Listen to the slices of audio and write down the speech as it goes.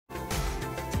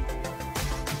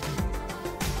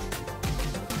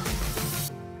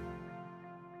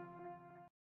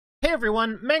Hey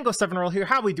everyone, Mango7Roll here.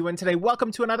 How we doing today?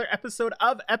 Welcome to another episode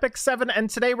of Epic 7, and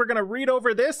today we're gonna read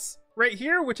over this right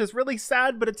here, which is really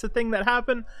sad, but it's a thing that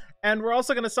happened. And we're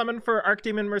also gonna summon for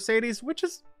Archdemon Mercedes, which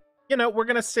is, you know, we're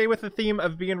gonna stay with the theme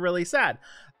of being really sad.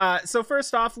 So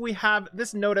first off, we have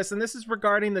this notice, and this is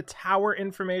regarding the tower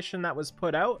information that was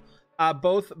put out,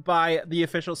 both by the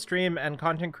official stream and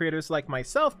content creators like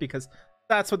myself, because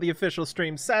that's what the official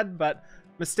stream said, but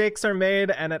mistakes are made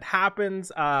and it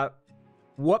happens.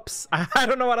 Whoops. I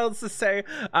don't know what else to say.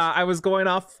 I was going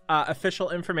off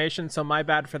official information, so my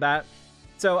bad for that.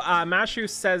 So Mashu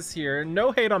says here,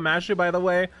 no hate on Mashu, by the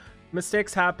way.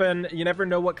 Mistakes happen. You never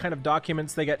know what kind of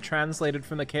documents they get translated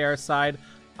from the KR side.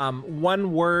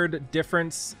 One word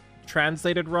difference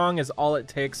translated wrong is all it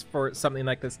takes for something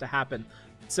like this to happen.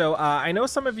 So I know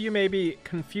some of you may be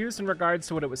confused in regards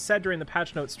to what it was said during the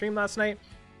patch note stream last night.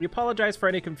 We apologize for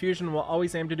any confusion and we'll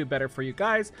always aim to do better for you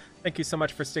guys. Thank you so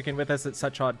much for sticking with us at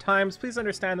such odd times. Please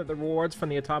understand that the rewards from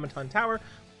the Automaton Tower will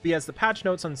be as the patch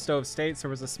notes on Stove states. There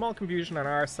was a small confusion on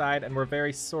our side and we're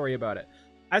very sorry about it.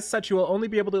 As such, you will only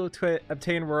be able to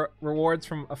obtain rewards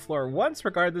from a floor once,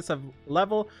 regardless of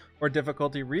level or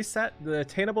difficulty reset. The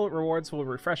attainable rewards will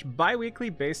refresh bi-weekly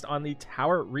based on the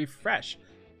tower refresh.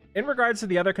 In regards to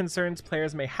the other concerns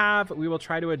players may have, we will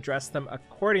try to address them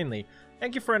accordingly.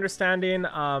 Thank you for understanding.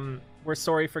 We're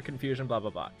sorry for confusion, blah,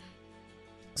 blah, blah.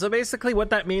 So basically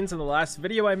what that means in the last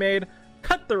video I made,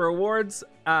 cut the rewards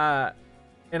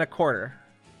in a quarter.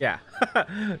 Yeah.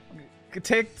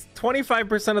 Take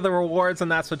 25% of the rewards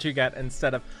and that's what you get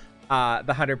instead of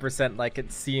the 100% like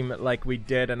it seemed like we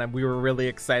did and we were really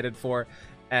excited for.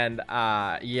 And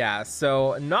yeah,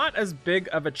 so not as big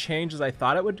of a change as I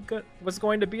thought it was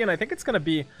going to be, and I think it's going to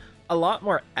be a lot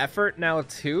more effort now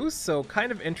too, so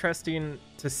kind of interesting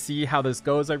to see how this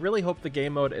goes. I really hope the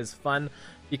game mode is fun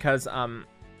because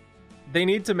they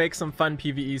need to make some fun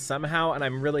PvE somehow, and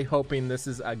I'm really hoping this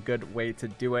is a good way to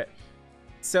do it.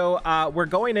 So we're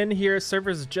going in here,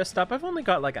 server's just up. I've only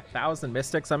got like 1,000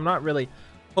 mystics. I'm not really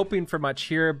hoping for much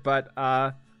here, but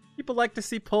people like to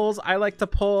see pulls. I like to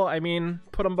pull. I mean,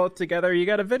 put them both together, you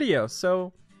got a video.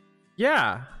 So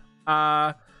yeah,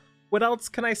 what else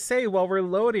can I say while we're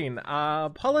loading?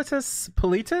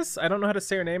 Politis, I don't know how to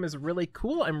say her name, is really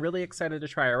cool. I'm really excited to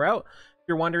try her out. If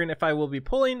you're wondering if I will be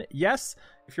pulling, yes.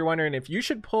 If you're wondering if you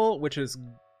should pull, which is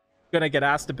gonna get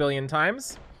asked a billion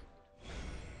times.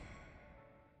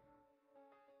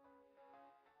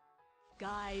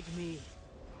 Guide me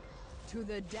to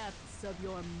the depths of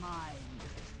your mind.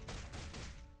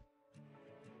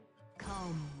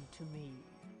 Come to me.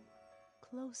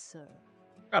 Closer.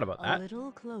 Forgot about that. A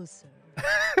little closer.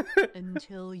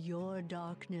 Until your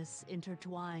darkness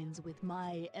intertwines with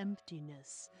my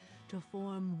emptiness to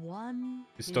form one.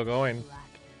 You're still going.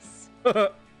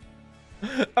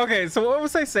 Okay, so what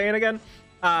was I saying again?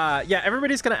 Yeah,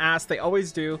 everybody's gonna ask. They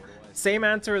always do. Same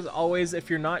answer as always. If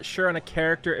you're not sure on a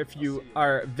character, if you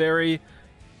are very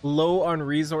low on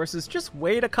resources, just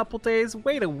wait a couple days,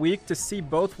 wait a week to see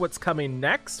both what's coming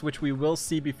next, which we will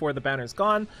see before the banner's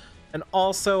gone, and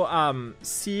also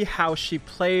see how she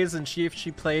plays and see if she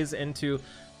plays into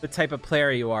the type of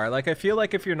player you are. Like, I feel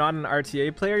like if you're not an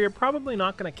RTA player, you're probably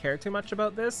not going to care too much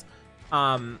about this,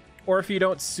 or if you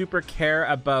don't super care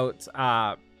about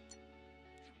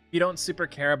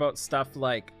stuff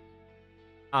like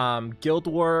Guild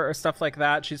War or stuff like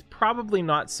that, she's probably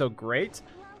not so great.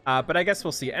 But I guess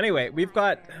we'll see. Anyway, we've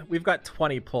got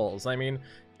 20 pulls. I mean,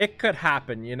 it could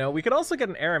happen, you know. We could also get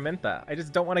an Araminta. I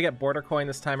just don't want to get Border Coin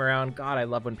this time around. God, I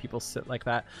love when people sit like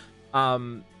that.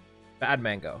 Bad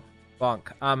Mango.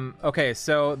 Bonk. Okay,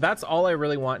 so that's all I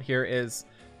really want here is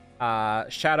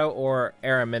Shadow or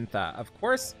Araminta, of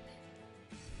course.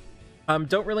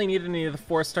 Don't really need any of the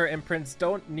 4-star imprints.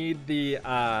 Don't need the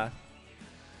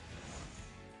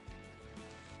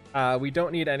we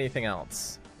don't need anything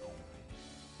else.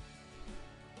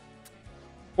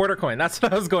 Border Coin, that's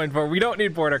what I was going for. We don't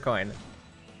need Border Coin.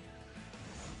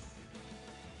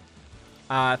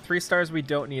 3 stars we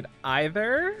don't need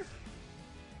either.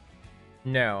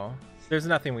 No, there's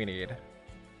nothing we need.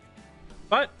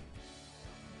 But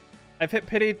I've hit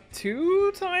pity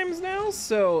 2 times now,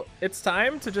 so it's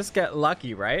time to just get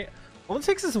lucky, right? All it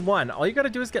takes is 1. All you gotta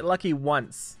do is get lucky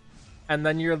once. And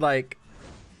then you're like,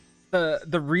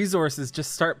 the resources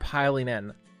just start piling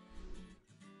in.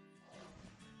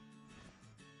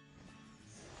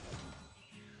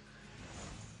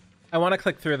 I want to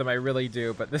click through them, I really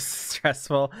do, but this is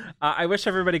stressful. I wish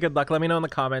everybody good luck. Let me know in the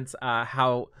comments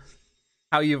how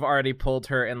you've already pulled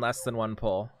her in less than 1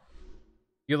 pull.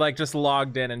 You like just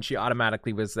logged in and she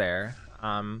automatically was there.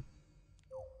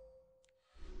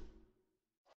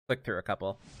 Click through a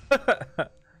couple.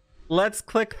 Let's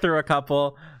click through a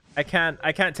couple. I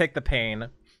can't take the pain.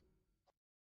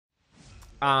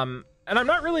 And I'm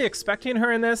not really expecting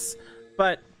her in this,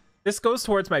 but this goes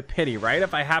towards my pity, right?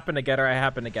 If I happen to get her, I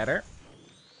happen to get her.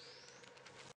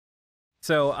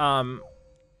 So,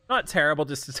 not terrible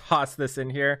just to toss this in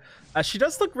here. She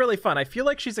does look really fun. I feel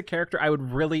like she's a character I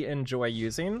would really enjoy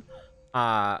using.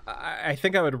 I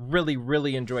think I would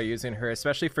really enjoy using her,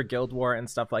 especially for Guild War and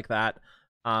stuff like that.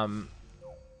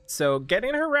 So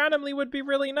getting her randomly would be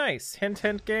really nice. Hint,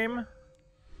 hint, game.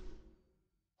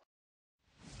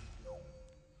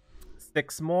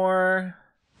 6 more.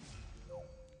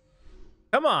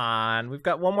 Come on, we've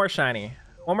got one more shiny.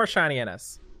 One more shiny in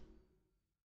us.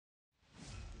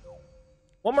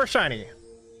 One more shiny.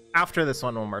 After this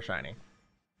one more shiny.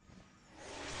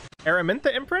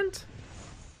 Araminta imprint?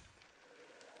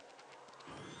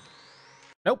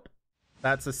 Nope.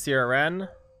 That's a CRN.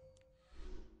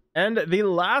 And the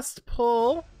last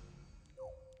pull.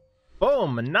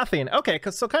 Boom, nothing. Okay,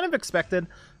 so kind of expected.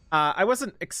 I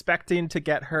wasn't expecting to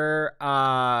get her,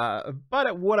 but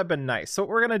it would have been nice. So what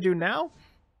we're going to do now,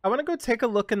 I want to go take a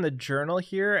look in the journal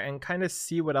here and kind of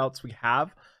see what else we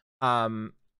have.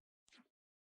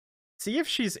 See if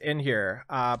she's in here.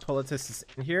 Politis is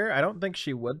in here. I don't think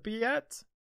she would be yet.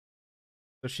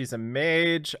 So she's a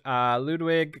mage.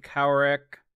 Ludwig,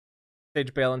 Cowrick,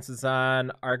 Sage Balance is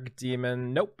on.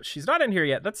 Archdemon. Nope, she's not in here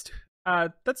yet. That's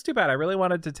too bad. I really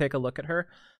wanted to take a look at her.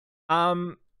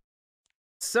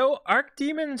 So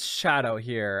Archdemon's Shadow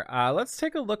here. Let's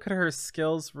take a look at her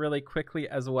skills really quickly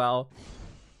as well.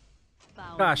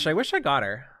 Gosh, I wish I got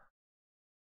her.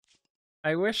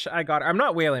 I wish I got her. I'm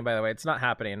not wailing, by the way. It's not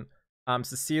happening.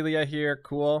 Cecilia here.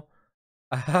 Cool.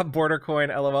 Border coin,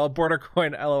 LOL. Border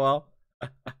coin, LOL.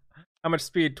 How much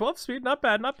speed? 12 speed. Not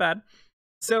bad, not bad.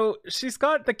 So she's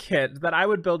got the kit that I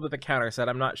would build with a counter set.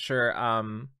 I'm not sure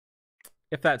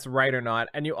if that's right or not.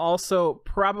 And you also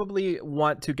probably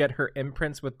want to get her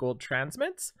imprints with gold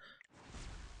transmits.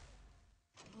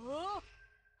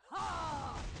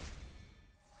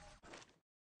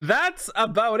 That's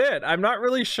about it. I'm not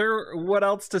really sure what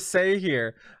else to say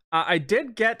here. I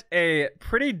did get a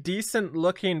pretty decent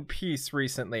looking piece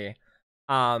recently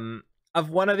of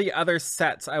one of the other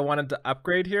sets I wanted to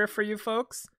upgrade here for you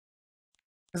folks.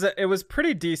 Because it was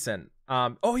pretty decent.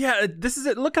 Oh yeah, this is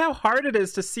it. Look at how hard it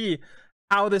is to see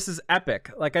how this is epic.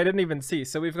 Like I didn't even see.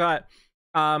 So we've got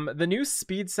the new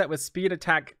speed set with speed,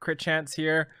 attack, crit chance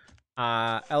here.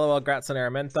 LOL Grats on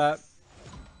Araminta.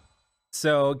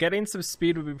 So getting some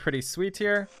speed would be pretty sweet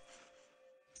here.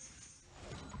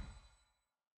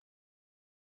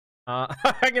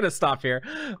 I'm gonna stop here.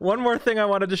 One more thing I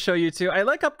wanted to show you too. I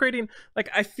like upgrading. Like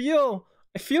I feel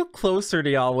closer to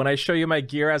y'all when I show you my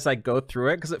gear as I go through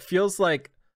it, because it feels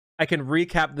like I can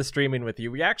recap the streaming with you.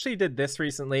 We actually did this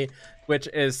recently, which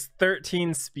is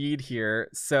 13 speed here.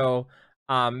 So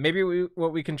maybe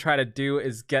what we can try to do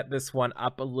is get this one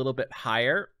up a little bit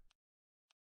higher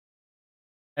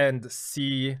and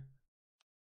see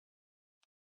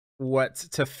what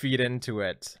to feed into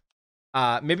it.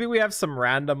 Maybe we have some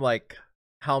random like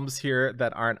helms here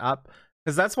that aren't up,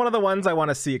 because that's one of the ones I want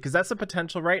to see, because that's a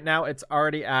potential. Right now it's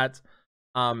already at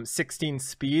 16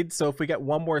 speed, so if we get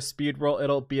one more speed roll,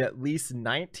 it'll be at least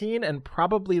 19 and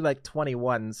probably like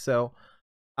 21. So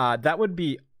that would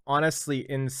be honestly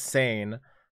insane.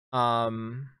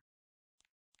 Don't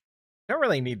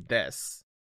really need this.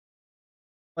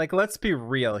 Like, let's be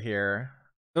real here.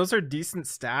 Those are decent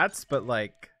stats, but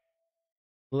like,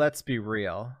 let's be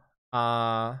real.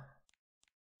 Huh.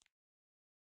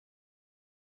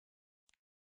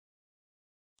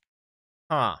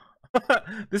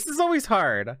 This is always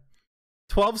hard.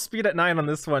 12 speed at 9 on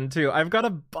this one too. I've got a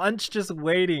bunch just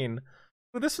waiting.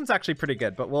 Ooh, this one's actually pretty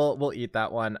good, but we'll eat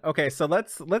that one. Okay, so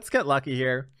let's get lucky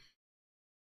here.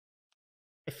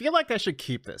 I feel like I should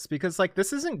keep this because like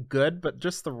this isn't good, but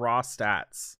just the raw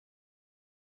stats.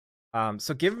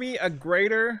 So give me a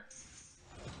greater.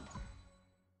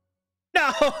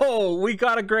 No, we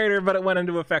got a greater, but it went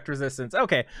into effect resistance.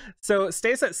 Okay, so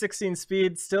stays at 16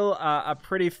 speed, still a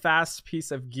pretty fast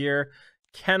piece of gear.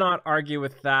 Cannot argue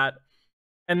with that.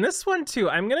 And this one too,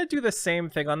 I'm gonna do the same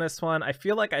thing on this one. I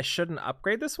feel like I shouldn't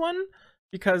upgrade this one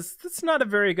because it's not a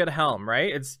very good helm,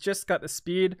 right? It's just got the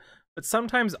speed, but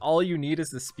sometimes all you need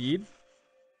is the speed.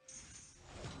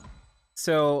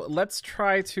 So let's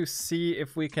try to see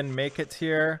if we can make it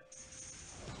here.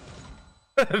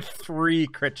 3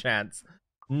 crit chance.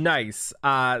 Nice.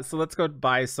 So let's go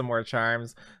buy some more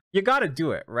charms. You gotta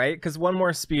do it, right? Because one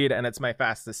more speed and it's my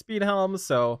fastest speed helm,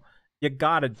 so you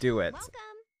gotta do it.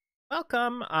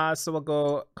 Welcome. So we'll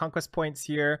go conquest points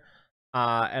here,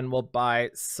 and we'll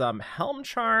buy some helm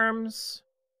charms.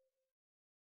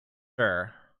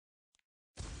 Sure.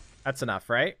 That's enough,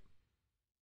 right?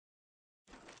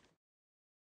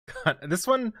 God, this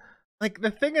one, like, the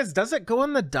thing is, does it go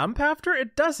in the dump after?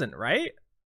 It doesn't, right?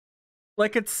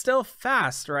 Like, it's still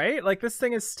fast, right? Like, this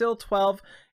thing is still 12.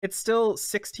 It's still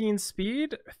 16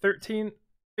 speed, 13,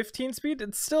 15 speed.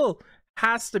 It still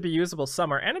has to be usable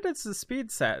somewhere. And it is a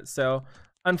speed set. So,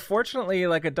 unfortunately,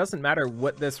 like, it doesn't matter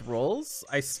what this rolls.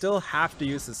 I still have to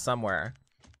use this somewhere.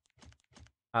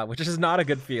 Which is not a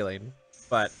good feeling.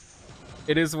 But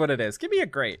it is what it is. Give me a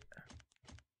great.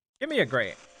 Give me a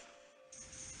great.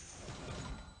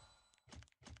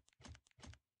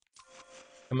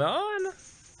 Come on.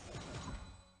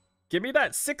 Give me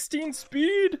that 16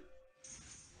 speed.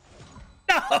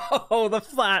 No, the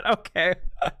flat. Okay.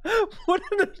 What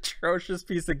an atrocious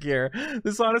piece of gear.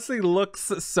 This honestly looks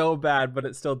so bad, but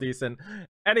it's still decent.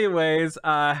 Anyways,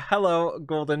 hello,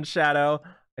 Golden Shadow.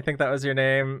 I think that was your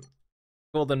name.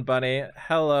 Golden Bunny.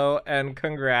 Hello and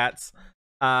congrats.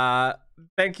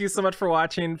 Thank you so much for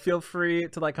watching. Feel free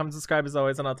to like, comment, subscribe as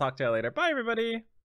always, and I'll talk to you later. Bye, everybody.